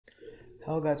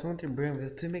Hello guys, welcome to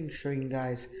bring to make sure you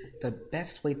guys the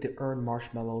best way to earn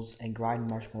marshmallows and grind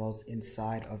marshmallows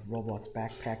inside of Roblox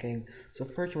backpacking. So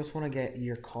first you just want to get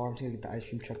your car. I'm going to get the ice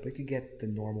cream truck, but you could get the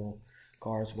normal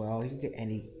car as well. You can get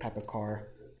any type of car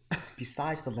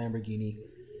besides the Lamborghini.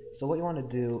 So what you want to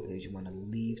do is you want to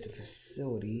leave the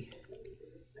facility.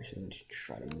 Actually, let me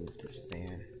try to move this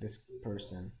van. This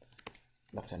person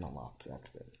left hand unlocked, so that's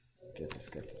good. Okay, let's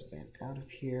get this van out of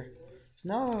here. So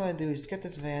now what I'm going to do is get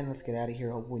this van, let's get out of here,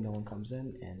 hopefully no one comes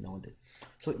in, and no one did.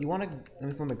 So you want to, let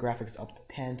me put my graphics up to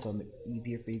 10 so it's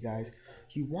easier for you guys.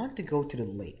 You want to go to the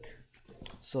lake.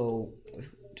 So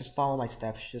just follow my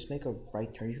steps, just make a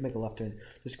right turn, you can make a left turn.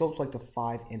 Just go to like the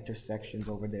 5 intersections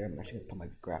over there. I'm actually going to put my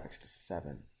graphics to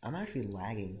 7. I'm actually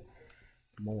lagging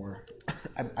more.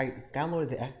 I downloaded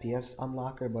the FPS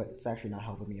unlocker, but it's actually not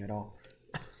helping me at all.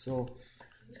 So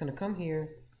it's going to come here.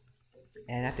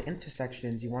 And at the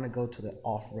intersections, you want to go to the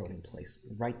off-roading place,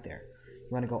 right there. You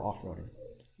want to go off-roading.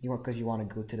 Because you want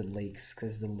to go to the lakes,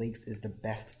 because the lakes is the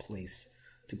best place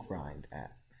to grind at.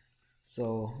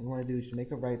 So what you want to do is just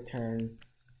make a right turn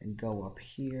and go up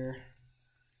here.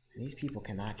 And these people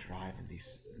cannot drive in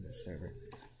this server.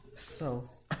 So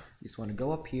you just want to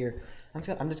go up here. I'm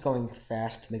just going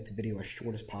fast to make the video as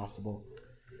short as possible.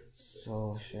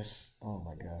 So it's just, oh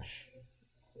my gosh,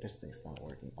 this thing's not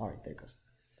working. All right, there it goes.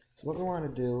 So what we want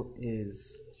to do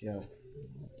is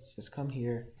just come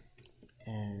here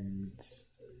and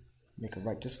make a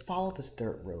right. Just follow this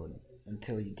dirt road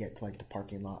until you get to like the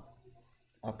parking lot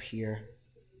up here.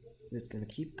 We're just gonna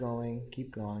keep going,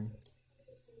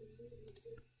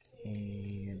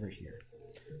 and we're here.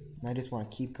 And I just want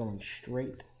to keep going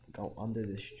straight. Go under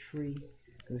this tree.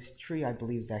 This tree, I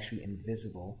believe, is actually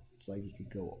invisible. It's like you could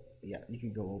go, yeah, you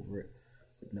could go over it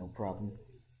with no problem.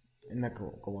 And not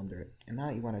go under it. And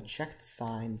now you want to check the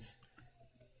signs.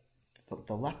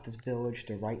 The left is village,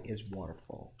 the right is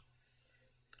waterfall.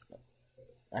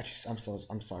 Actually,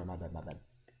 I'm sorry, my bad.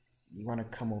 You want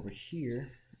to come over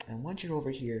here, and once you're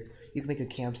over here, you can make a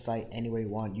campsite anywhere you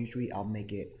want. Usually, I'll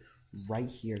make it right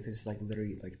here because it's like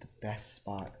literally like the best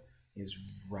spot is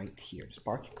right here. Just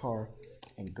park your car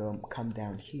and come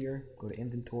down here, go to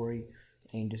inventory,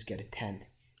 and just get a tent.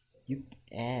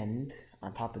 And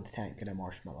on top of the tent, get a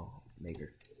marshmallow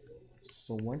maker.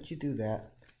 So once you do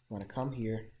that, you want to come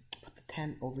here, put the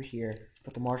tent over here,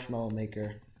 put the marshmallow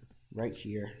maker right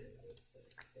here,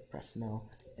 press no,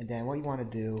 and then what you want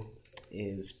to do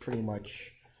is pretty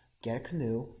much get a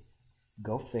canoe,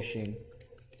 go fishing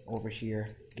over here,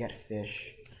 get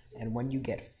fish, and when you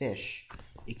get fish,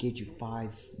 it gives you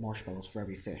 5 marshmallows for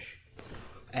every fish.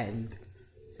 And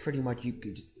pretty much you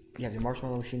have your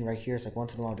marshmallow machine right here. It's like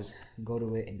once in a while just go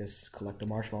to it and just collect the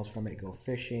marshmallows from it, go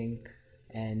fishing,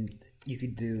 and you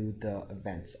could do the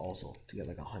events also to get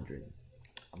like 100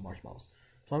 marshmallows.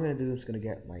 So what I'm gonna do is gonna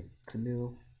get my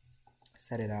canoe,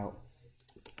 set it out.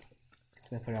 I'm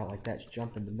gonna put it out like that, just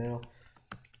jump in the middle,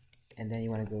 and then you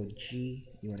wanna go G,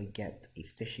 you wanna get a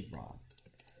fishing rod.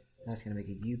 Now it's gonna make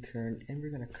a U-turn, and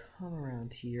we're gonna come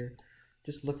around here.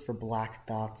 Just look for black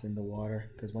dots in the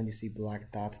water, because when you see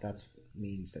black dots, that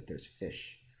means that there's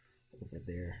fish over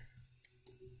there.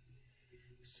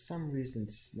 For some reason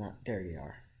it's not. There you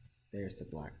are. There's the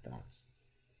black dots.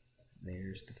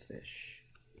 There's the fish.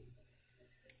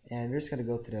 And we're just gonna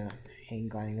go to the hang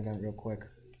gliding event real quick.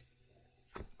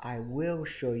 I will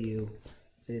show you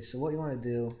this. So what you want to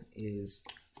do is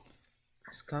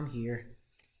just come here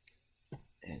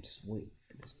and just wait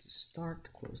for this to start,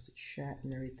 close the chat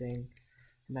and everything.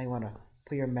 Now you want to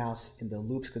put your mouse in the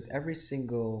loops, because every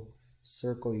single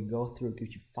circle you go through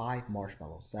gives you 5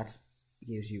 marshmallows. That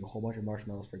gives you a whole bunch of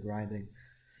marshmallows for grinding.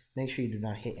 Make sure you do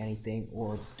not hit anything,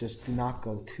 or just do not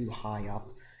go too high up,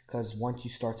 because once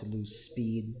you start to lose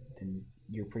speed, then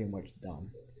you're pretty much done.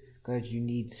 Because you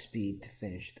need speed to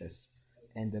finish this,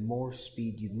 and the more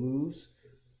speed you lose,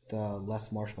 the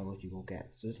less marshmallows you will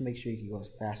get. So just make sure you can go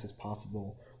as fast as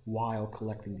possible while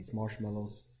collecting these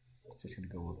marshmallows. So just gonna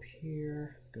go up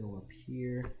here,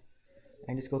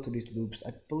 and just go through these loops.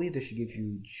 I believe this should give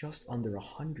you just under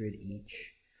 100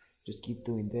 each. Just keep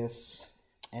doing this,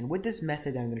 and with this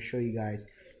method that I'm gonna show you guys,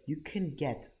 you can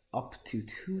get up to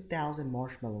 2,000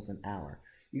 marshmallows an hour.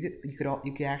 You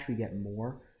could actually get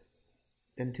more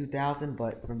than 2,000,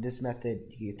 but from this method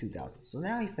you get 2,000. So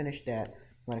now you finish that,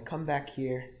 you want to come back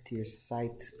here to your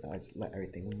site. Let's let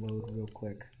everything load real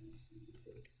quick.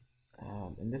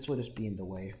 And this will just be in the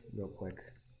way real quick.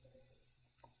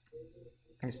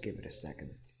 Just give it a second.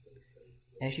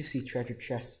 And as you see treasure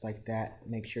chests like that,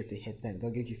 make sure to hit them. They'll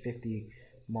give you 50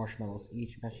 marshmallows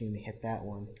each. Imagine you hit that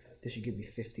one. This should give you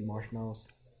 50 marshmallows.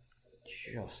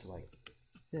 Just like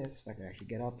this, if I can actually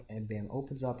get up, and bam,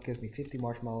 opens up, gives me 50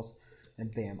 marshmallows,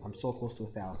 and bam, I'm so close to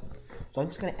 1,000. So I'm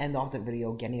just gonna end off the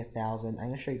video getting 1,000. I'm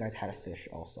gonna show you guys how to fish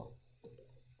also.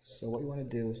 So what you want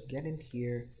to do is get in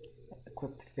here,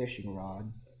 equip the fishing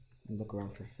rod, and look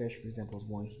around for fish. For example, there's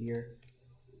one here.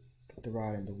 Put the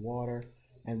rod in the water,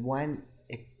 and when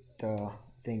the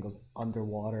thing goes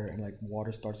underwater and like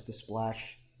water starts to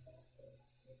splash,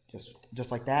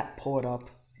 just like that, pull it up,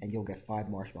 and you'll get 5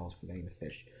 marshmallows for getting the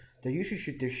fish. There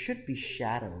should be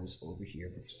shadows over here,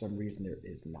 but for some reason there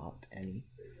is not any.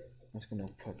 I'm just gonna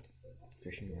put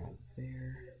fishing rod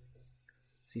there.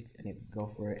 See if any of them go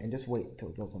for it, and just wait until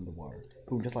it goes underwater.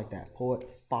 Boom, just like that. Pull it,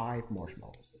 5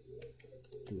 marshmallows.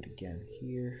 Do it again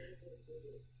here.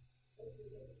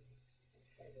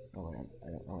 Oh wait,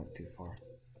 I went too far.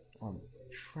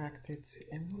 Tracked it,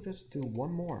 and we'll just do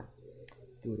one more.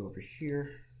 Let's do it over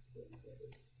here.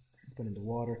 Put it in the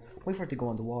water. Wait for it to go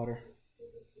underwater.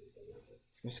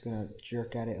 I'm just gonna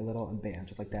jerk at it a little, and bam,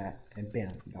 just like that, and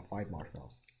bam, we got 5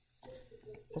 marshmallows.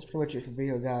 That's pretty much it for the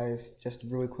video, guys. Just a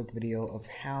really quick video of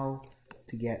how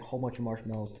to get a whole bunch of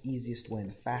marshmallows, the easiest way and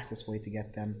the fastest way to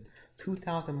get them.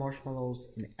 2,000 marshmallows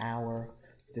an hour.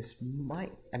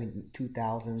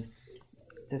 2,000.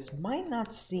 This might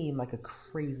not seem like a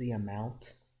crazy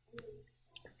amount,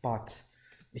 but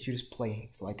if you just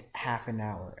play for like half an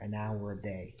hour a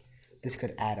day, this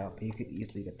could add up, and you could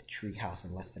easily get the tree house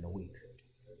in less than a week,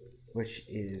 which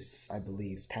is, I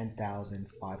believe,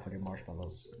 10,500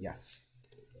 marshmallows. Yes.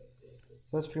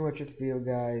 So that's pretty much it for the video,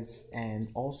 guys. And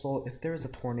also, if there is a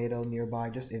tornado nearby,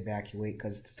 just evacuate,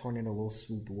 because this tornado will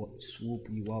swoop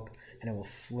you up, and it will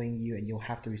fling you, and you'll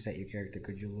have to reset your character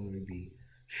because you'll literally be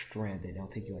stranded. It'll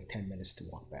take you like 10 minutes to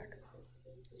walk back.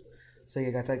 So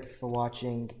yeah, guys, thank you for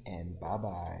watching, and bye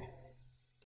bye.